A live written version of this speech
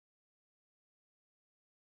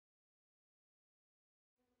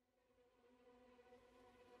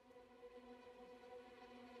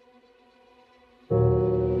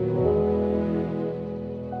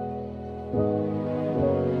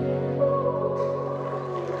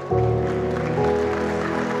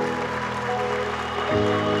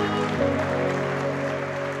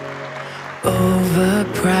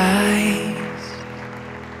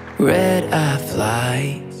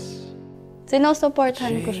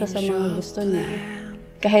Sinusuportahan ko siya sa mga gusto niya.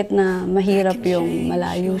 Kahit na mahirap yung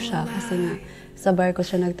malayo siya kasi nga sa barko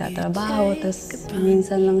siya nagtatrabaho, tapos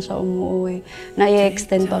minsan lang siya umuwi.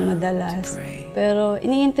 Na-i-extend pa madalas. Pero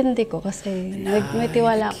iniintindi ko kasi may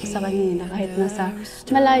tiwala ako sa kanya na kahit nasa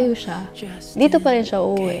malayo siya, dito pa rin siya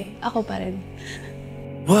uuwi. Ako pa rin.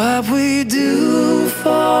 What we do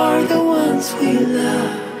for the ones we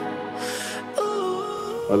love.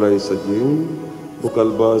 Alysa,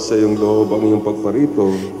 bukal ba sa iyong loob ang iyong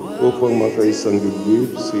pagparito upang makaisang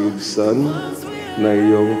dibdib si Edsan na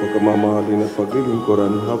iyong pagkamamahalin at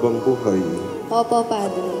paglilingkuran habang buhay? Opo,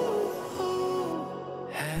 Padre.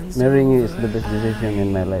 Marrying you is the best decision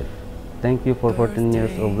in my life. Thank you for 14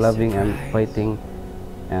 years of loving and fighting,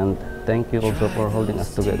 and thank you also for holding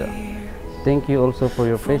us together. Thank you also for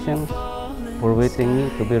your patience, for waiting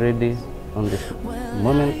me to be ready on this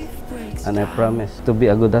moment. And I promise to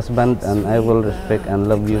be a good husband, and I will respect and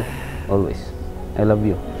love you always. I love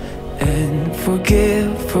you. And forget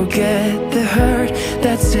the hurt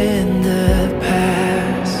that's in the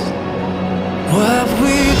past. What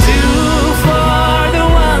we do for the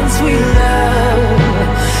ones we love.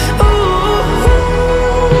 Ooh,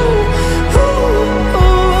 ooh,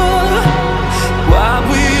 ooh. What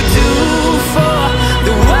we do for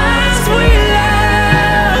the ones we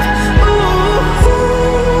love. Ooh, ooh,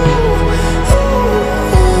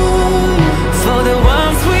 ooh. For the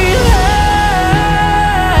ones we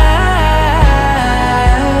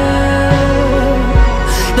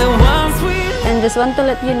Just want to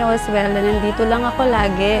let you know as well na nandito lang ako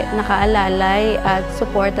lagi, nakaalalay at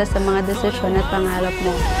suporta sa mga desisyon at pangarap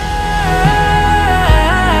mo.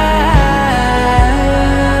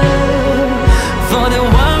 For the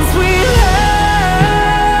ones we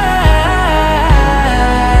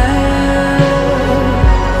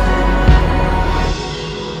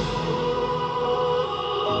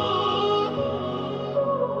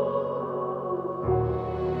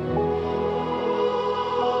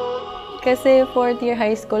Kasi 4th year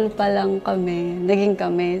high school pa lang kami, naging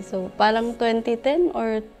kami. So parang 2010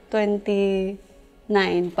 or 29,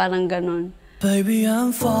 parang ganon. Baby,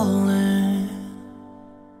 I'm falling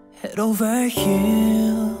head over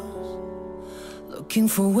heels, looking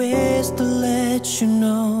for ways to let you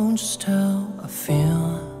know just how I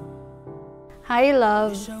feel. Hi,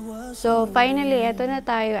 love. So finally, eto na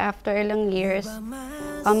tayo after ilang years.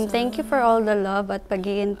 Thank you for all the love at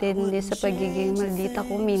pag-iintindi sa pagiging maldita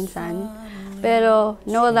ko minsan. Pero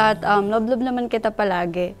know that love naman kita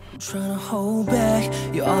palagi.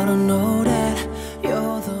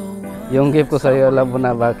 Yung gift ko sa iyo, alam mo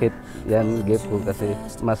na bakit yan gift ko, kasi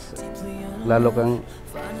mas lalo kang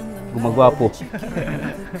gumagwapo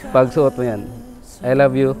pag suot mo yan. I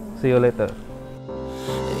love you. See you later.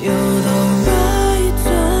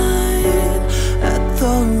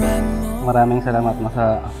 Maraming salamat mo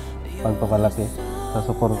sa pagpapalaki, sa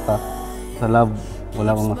suporta, sa love.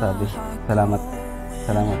 Wala akong masabi. Salamat.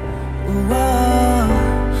 Salamat.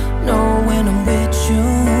 No, when I'm with you,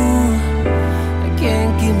 I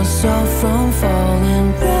can't keep myself from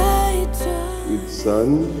falling right down.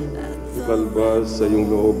 Edsan, bukal ba sa iyong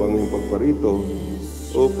loob ang iyong pagparito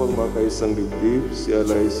upang makaisang dibdib si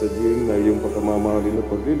Alysa na iyong pagkamamahalin at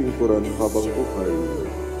paglilingkuran habang buhay?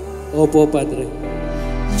 Opo, Padre.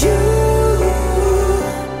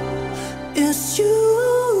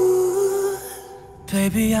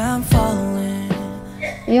 Baby, I'm falling.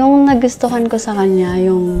 Yung nagustuhan ko sa kanya,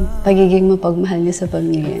 yung pagiging mapagmahal niya sa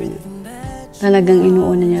pamilya niya. Talagang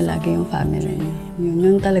inuuna niya lagi yung family niya.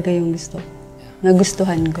 Yun talaga yung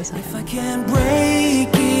nagustuhan ko sa kanya. If I can't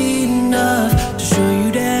break enough to show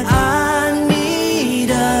you that I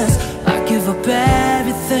need us, I give up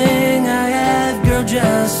everything I have, girl,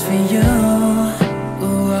 just for you.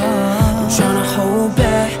 I'm trying to hold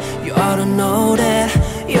back, you ought to know that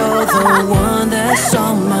you're the one that's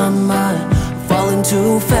on my mind. Falling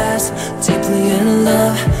too fast, deeply in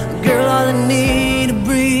love. Girl, all I need to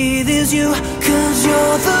breathe is you. Cause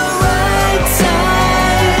you're the right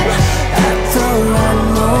time at the right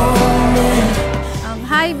moment.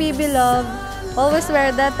 Hi, baby love. Always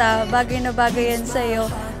wear that, bagay na bagay yan sa'yo.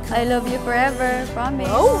 I love you forever, promise.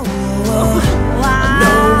 Oh. Wow! I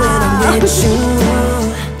know when I'm with you.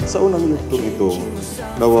 Sa unang yuktong ito,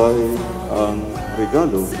 naway ang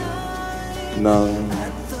regalo ng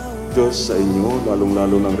Diyos sa inyo,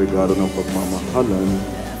 lalong-lalo ng regalo ng pagmamahalan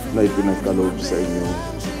na ipinagkaloob sa inyo.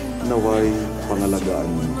 Naway pangalagaan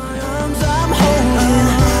mo.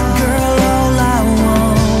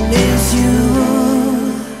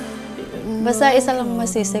 Basta isa lang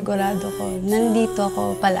masisigurado ko, nandito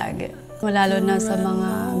ako palagi. Lalo na sa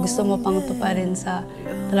mga gusto mo pang tuparin sa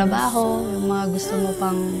trabaho, yung mga gusto mo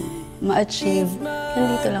pang ma-achieve,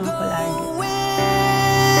 nandito lang ako lagi.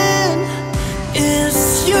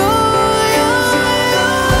 Is your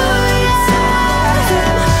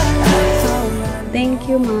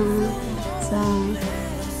Thank you, Ma, sa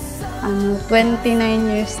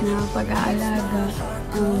 29 years na pag-aalaga.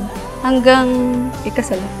 Hanggang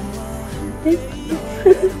ikasal. Thank you.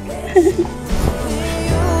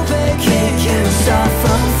 can't stop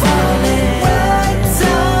from falling.